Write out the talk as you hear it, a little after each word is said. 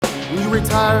When you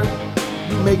retire,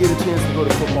 you may get a chance to go to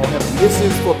football heaven. This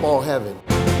is football heaven.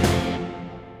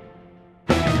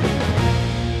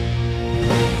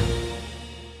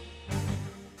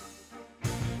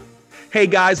 Hey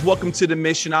guys, welcome to The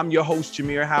Mission. I'm your host,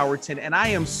 Jameer Howerton, and I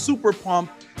am super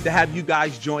pumped to have you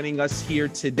guys joining us here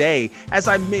today. As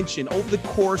I mentioned, over the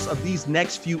course of these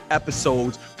next few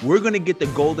episodes, we're going to get the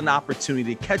golden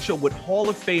opportunity to catch up with Hall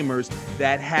of Famers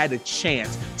that had a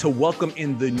chance to welcome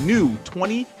in the new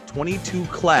 2022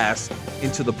 class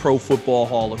into the Pro Football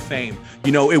Hall of Fame.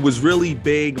 You know, it was really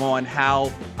big on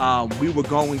how we were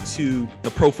going to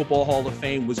the Pro Football Hall of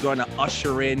Fame was going to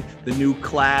usher in the new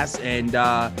class. And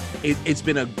it's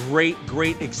been a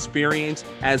great experience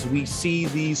as we see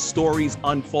these stories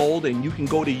unfold. And you can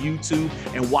go to YouTube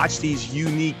and watch these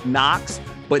unique knocks.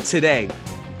 But today,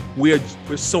 we're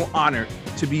so honored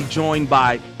to be joined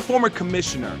by former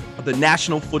commissioner of the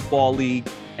National Football League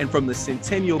and from the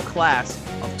Centennial class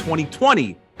of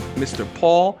 2020, Mr.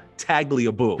 Paul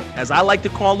Tagliabue, as I like to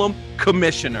call him,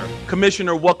 Commissioner.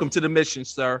 Commissioner, welcome to The Mission,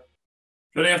 sir.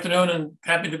 Good afternoon, and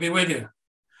happy to be with you.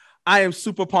 I am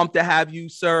super pumped to have you,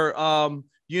 sir.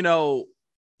 You know,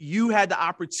 you had the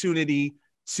opportunity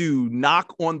to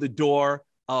knock on the door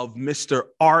of Mr.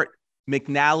 Art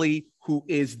McNally, who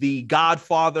is the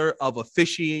godfather of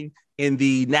officiating in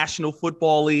the National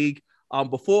Football League.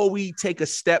 Before we take a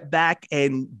step back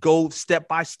and go step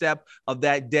by step of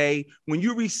that day, when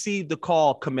you received the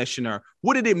call, Commissioner,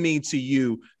 what did it mean to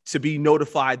you to be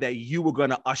notified that you were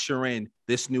going to usher in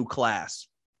this new class?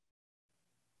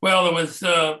 Well, it was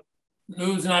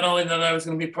news not only that I was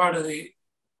going to be part of the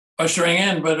ushering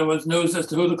in, but it was news as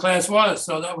to who the class was.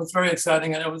 So that was very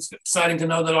exciting, and it was exciting to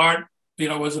know that Art,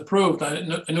 was approved. I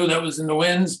knew that was in the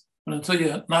winds, but until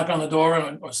you knock on the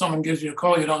door or someone gives you a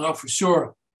call, you don't know for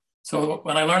sure. So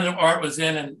when I learned that Art was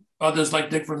in and others like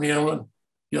Dick Vermeil and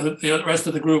the rest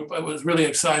of the group, I was really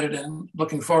excited and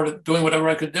looking forward to doing whatever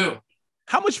I could do.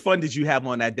 How much fun did you have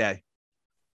on that day?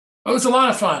 It was a lot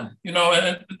of fun.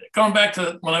 And going back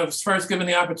to when I was first given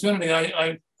the opportunity,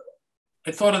 I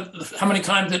thought of how many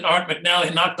times did Art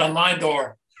McNally knocked on my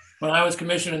door when I was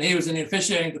commissioner and he was in the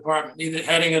officiating department, either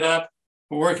heading it up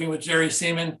or working with Jerry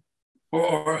Seaman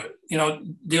or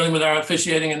dealing with our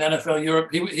officiating in NFL Europe.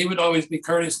 He would always be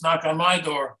courteous, knock on my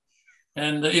door.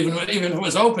 And even if it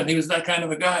was open, he was that kind of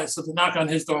a guy. So to knock on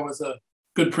his door was a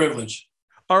good privilege.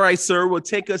 All right, sir, we'll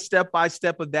take a step by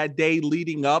step of that day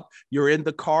leading up. You're in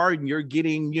the car and you're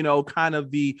getting, kind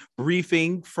of the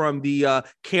briefing from the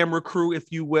camera crew, if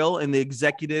you will, and the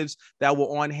executives that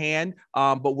were on hand.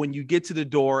 But when you get to the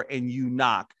door and you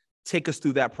knock, take us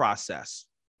through that process.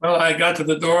 Well, I got to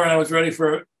the door and I was ready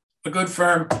for a good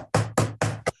firm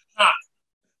knock.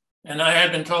 And I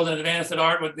had been told in advance that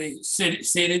Art would be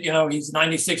seated. He's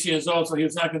 96 years old, so he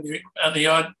was not going to be on the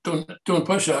yard doing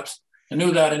push-ups. I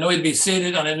knew that. I knew he'd be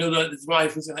seated, and I knew that his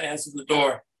wife was going to answer the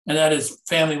door, and that his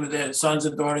family were there, sons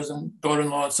and daughters and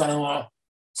daughter-in-law and son-in-law.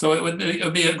 So it would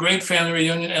be a great family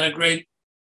reunion and a great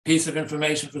piece of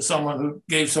information for someone who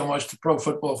gave so much to pro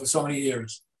football for so many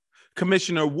years.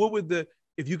 Commissioner,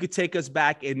 if you could take us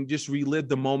back and just relive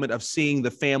the moment of seeing the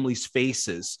family's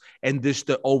faces and just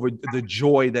the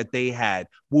joy that they had,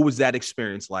 what was that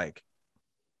experience like?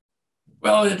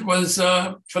 Well, it was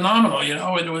phenomenal.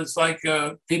 It was like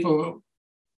people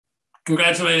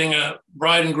congratulating a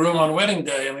bride and groom on wedding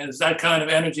day. I mean, it's that kind of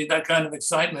energy, that kind of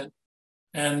excitement.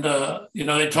 And,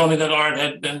 they told me that Art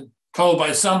had been told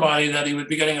by somebody that he would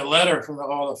be getting a letter from the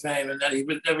Hall of Fame and that he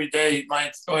would every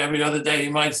other day, he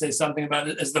might say something about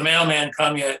it. Has the mailman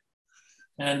come yet?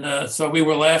 And so we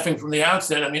were laughing from the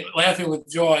outset. I mean, laughing with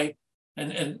joy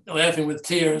and laughing with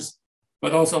tears,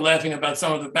 but also laughing about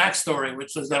some of the backstory,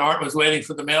 which was that Art was waiting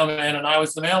for the mailman and I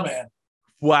was the mailman.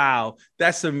 Wow,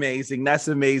 that's amazing. That's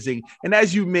amazing. And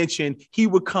as you mentioned, he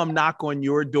would come knock on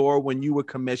your door when you were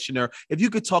commissioner. If you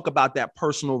could talk about that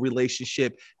personal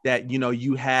relationship that,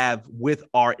 you have with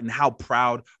Art and how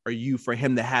proud are you for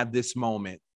him to have this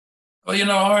moment? Well,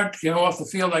 Art, off the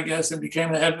field, I guess, and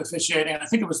became the head of officiating. I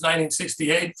think it was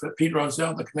 1968 for Pete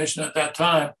Rozelle, the commissioner at that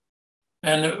time.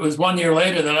 And it was 1 year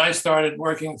later that I started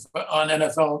working on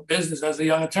NFL business as a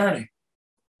young attorney.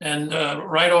 And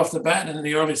right off the bat in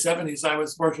the early 70s, I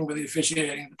was working with the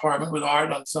officiating department with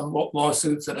Art on some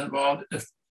lawsuits that involved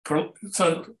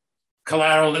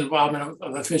collateral involvement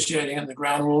of officiating and the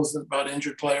ground rules about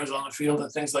injured players on the field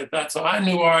and things like that. So I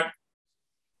knew Art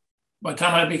by the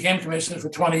time I became commissioner for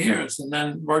 20 years and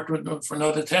then worked with him for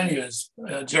another 10 years.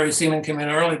 Jerry Seaman came in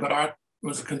early, but Art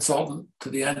was a consultant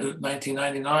to the end of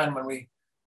 1999 when we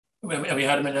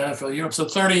had him in NFL Europe. So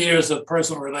 30 years of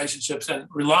personal relationships and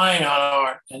relying on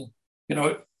Art. And,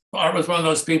 Art was one of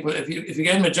those people, if you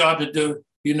gave him a job to do,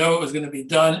 you know it was going to be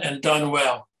done and done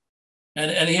well.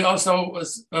 And he also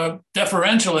was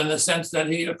deferential in the sense that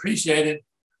he appreciated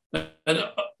that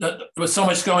there was so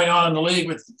much going on in the league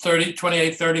with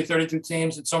 32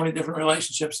 teams and so many different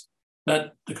relationships,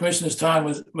 that the commissioner's time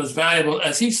was valuable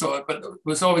as he saw it, but it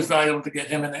was always valuable to get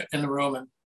him in the room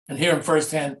and hear him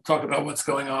firsthand talk about what's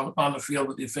going on the field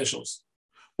with the officials.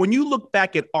 When you look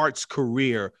back at Art's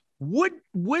career, what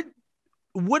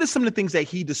are some of the things that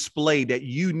he displayed that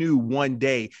you knew one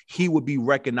day he would be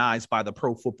recognized by the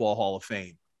Pro Football Hall of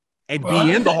Fame and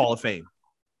be in the Hall of Fame?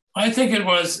 I think it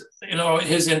was,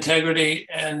 his integrity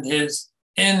and his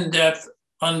in-depth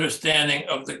understanding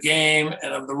of the game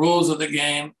and of the rules of the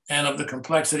game and of the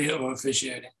complexity of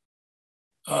officiating.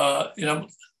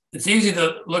 It's easy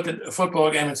to look at a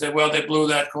football game and say, well, they blew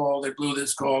that call, they blew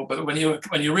this call. But when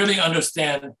you really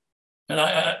understand, and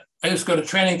I used to go to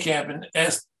training camp and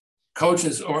ask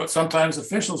coaches, or sometimes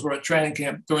officials were at training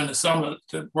camp during the summer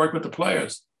to work with the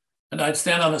players. And I'd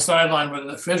stand on the sideline with an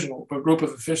official or a group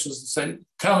of officials and say,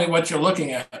 tell me what you're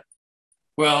looking at.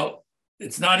 Well,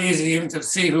 it's not easy even to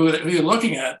see who you're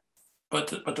looking at, but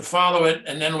to follow it.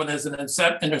 And then when there's an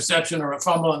interception or a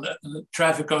fumble and the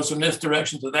traffic goes from this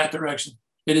direction to that direction,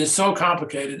 it is so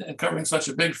complicated and covering such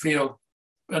a big field.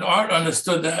 But Art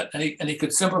understood that, and he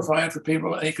could simplify it for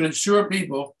people, and he could assure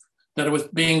people that it was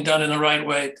being done in the right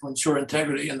way to ensure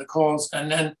integrity in the calls.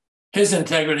 And then his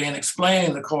integrity in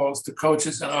explaining the calls to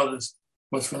coaches and others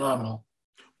was phenomenal.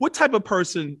 What type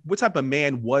of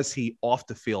man was he off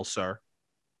the field, sir?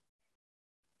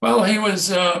 Well, he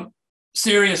was a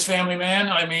serious family man.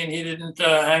 I mean, he didn't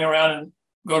hang around and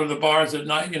go to the bars at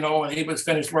night. When he was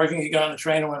finished working, he got on the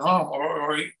train and went home,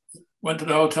 or he went to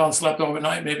the hotel and slept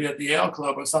overnight, maybe at the Yale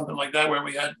Club or something like that, where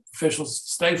we had officials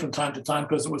stay from time to time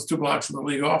because it was 2 blocks from the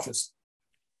league office.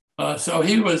 So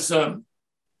he was, from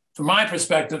my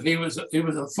perspective, he was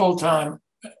a full-time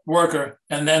worker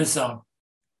and then some.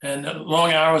 And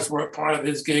long hours were a part of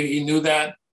his gig. He knew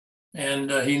that.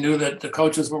 And he knew that the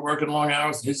coaches were working long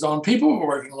hours. His own people were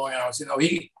working long hours.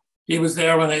 He was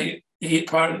there when he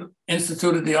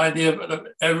instituted the idea of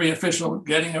every official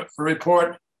getting a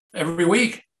report every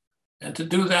week. And to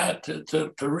do that,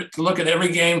 to look at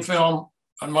every game film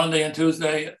on Monday and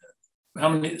Tuesday,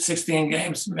 16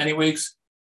 games, many weeks,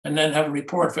 and then have a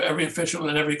report for every official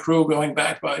and every crew going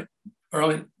back by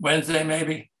early Wednesday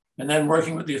maybe, and then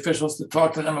working with the officials to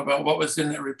talk to them about what was in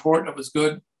their report that was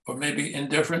good or maybe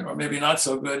indifferent or maybe not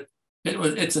so good.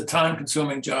 It's a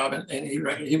time-consuming job, and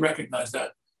he recognized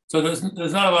that. So there's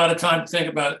not a lot of time to think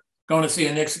about going to see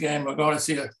a Knicks game or going to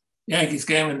see a Yankees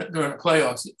game during the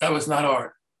playoffs. That was not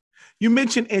Art. You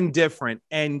mentioned indifferent,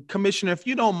 and Commissioner, if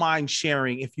you don't mind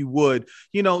sharing, if you would,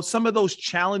 some of those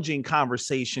challenging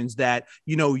conversations that,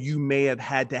 you may have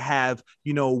had to have,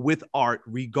 with Art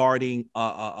regarding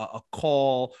a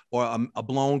call or a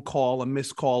blown call, a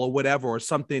missed call or whatever, or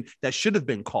something that should have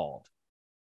been called.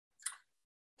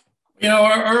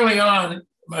 Early on,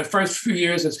 my first few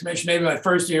years as commissioner, maybe my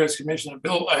first year as commissioner,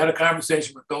 I had a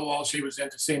conversation with Bill Walsh. He was in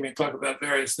to see me and talk about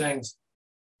various things.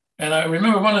 And I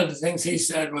remember one of the things he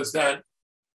said was that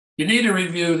you need to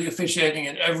review the officiating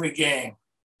in every game,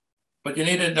 but you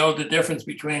need to know the difference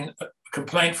between a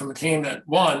complaint from a team that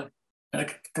won and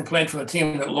a complaint from a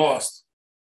team that lost.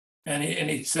 And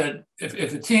he said,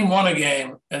 if a team won a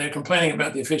game and they're complaining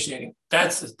about the officiating,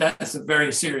 that's a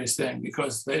very serious thing,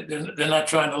 because they're not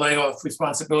trying to lay off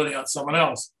responsibility on someone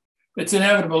else. It's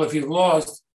inevitable if you've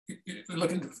lost. You're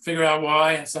looking to figure out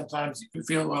why, and sometimes you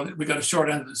feel, well, we got a short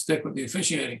end of the stick with the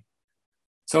officiating.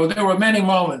 So there were many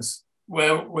moments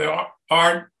where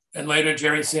Art and later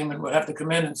Jerry Seaman would have to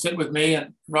come in and sit with me,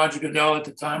 and Roger Goodell at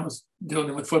the time was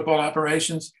dealing with football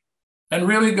operations, and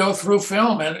really go through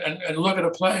film and look at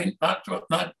a play, not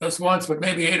just once, but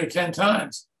maybe 8 or 10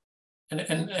 times,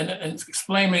 and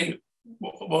explain me,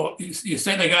 well, you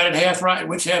say they got it half right,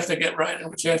 which half they get right and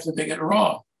which half did they get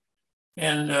wrong?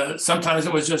 And sometimes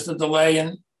it was just a delay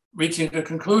in reaching a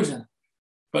conclusion.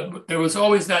 But there was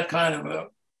always that kind of a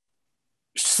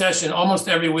session almost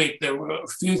every week. There were a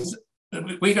few,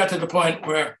 we got to the point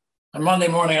where on Monday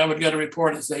morning, I would get a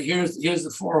report and say, here's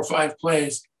the 4 or 5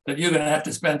 plays that you're going to have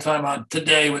to spend time on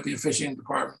today with the officiating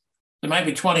department. There might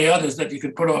be 20 others that you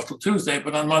could put off till Tuesday,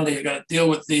 but on Monday, you got to deal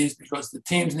with these because the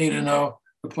teams need to know,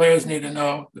 the players need to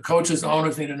know, the coaches, the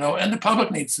owners need to know, and the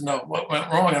public needs to know what went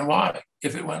wrong and why,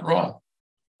 if it went wrong.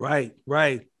 Right.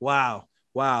 Wow.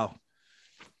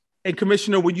 And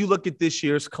Commissioner, when you look at this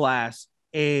year's class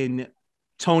in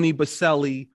Tony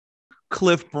Baselli,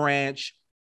 Cliff Branch,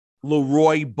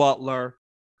 Leroy Butler,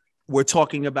 we're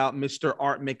talking about Mr.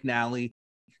 Art McNally,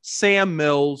 Sam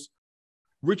Mills,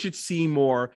 Richard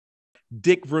Seymour,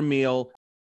 Dick Vermeil,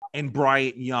 and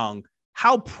Bryant Young.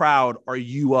 How proud are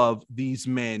you of these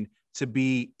men to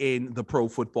be in the Pro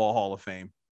Football Hall of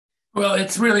Fame? Well,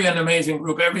 it's really an amazing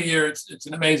group. Every year it's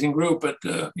an amazing group. But,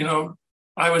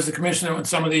 I was the commissioner when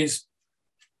some of these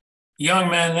young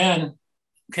men then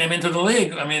came into the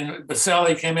league. I mean,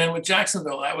 Baselli came in with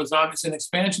Jacksonville. That was obviously an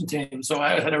expansion team. So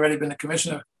I had already been the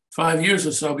commissioner 5 years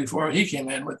or so before he came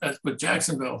in with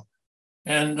Jacksonville.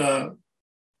 And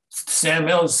Sam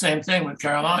Mills, same thing with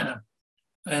Carolina.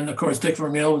 And of course, Dick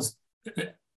Vermeil was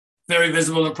very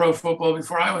visible in pro football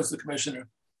before I was the commissioner.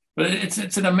 But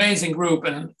it's an amazing group.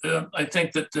 And I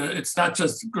think that it's not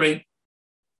just great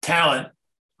talent,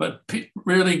 but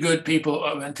really good people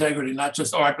of integrity, not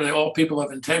just art, but they're all people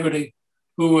of integrity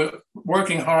who were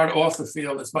working hard off the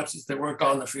field as much as they worked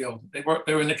on the field. They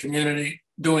were in the community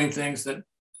doing things that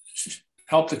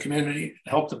helped the community,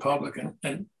 helped the public,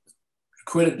 and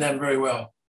acquitted them very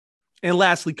well. And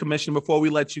lastly, Commissioner, before we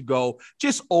let you go,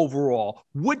 just overall,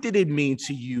 what did it mean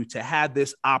to you to have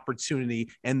this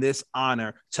opportunity and this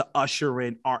honor to usher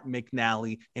in Art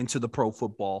McNally into the Pro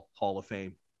Football Hall of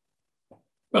Fame?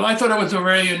 Well, I thought it was a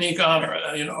very unique honor.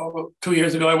 2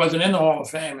 years ago, I wasn't in the Hall of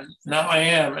Fame, and now I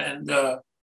am.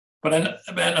 But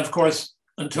of course,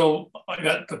 until I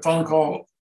got the phone call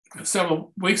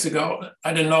several weeks ago,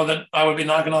 I didn't know that I would be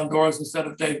knocking on doors instead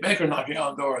of Dave Baker knocking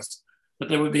on doors, that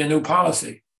there would be a new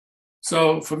policy.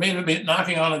 So for me to be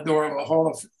knocking on the door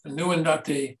of a new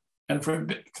inductee, and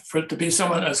for it to be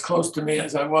someone as close to me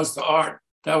as I was to Art,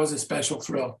 that was a special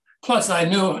thrill. Plus, I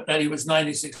knew that he was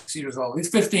 96 years old. He's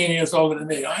 15 years older than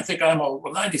me. I think I'm old.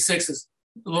 Well, 96 is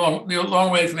a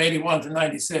long way from 81 to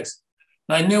 96.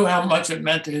 And I knew how much it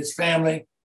meant to his family,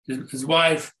 his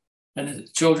wife, and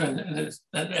his children,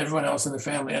 and everyone else in the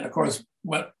family. And of course,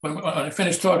 when I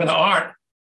finished talking to Art,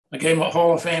 I gave him a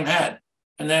Hall of Fame hat.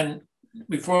 And then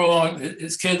before long,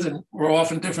 his kids were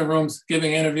off in different rooms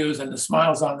giving interviews, and the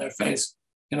smiles on their face,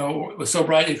 was so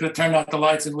bright you could have turned out the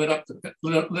lights and lit up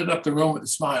the room with the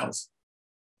smiles.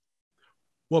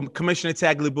 Well, Commissioner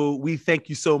Tagliabue, we thank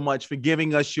you so much for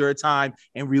giving us your time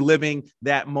and reliving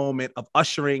that moment of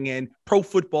ushering in Pro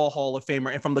Football Hall of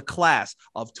Famer and from the class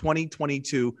of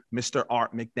 2022, Mr.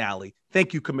 Art McNally.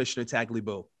 Thank you, Commissioner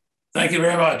Tagliabue. Thank you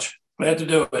very much. Glad to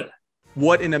do it.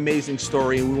 What an amazing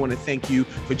story. And we want to thank you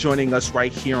for joining us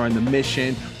right here on The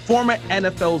Mission. Former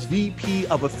NFL's VP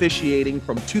of officiating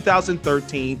from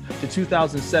 2013 to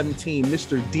 2017,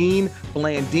 Mr. Dean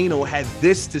Blandino had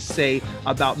this to say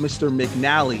about Mr.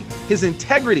 McNally. His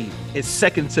integrity is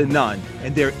second to none,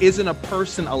 and there isn't a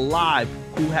person alive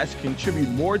who has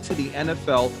contributed more to the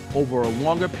NFL over a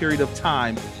longer period of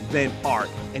time than Art.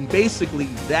 And basically,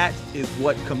 that is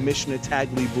what Commissioner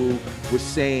Tagliabue was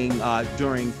saying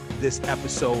during this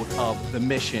episode of The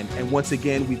Mission. And once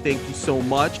again, we thank you so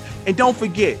much. And don't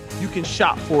forget, you can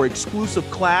shop for exclusive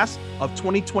class of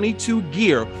 2022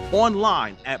 gear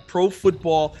online at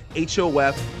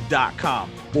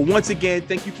profootballhof.com. Well, once again,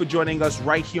 thank you for joining us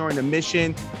right here on The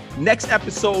Mission. Next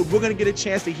episode, we're going to get a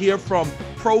chance to hear from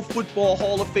Pro Football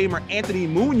Hall of Famer Anthony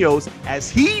Munoz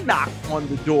as he knocked on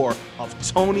the door of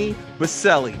Tony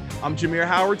Baselli. I'm Jameer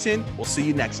Howerton. We'll see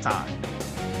you next time.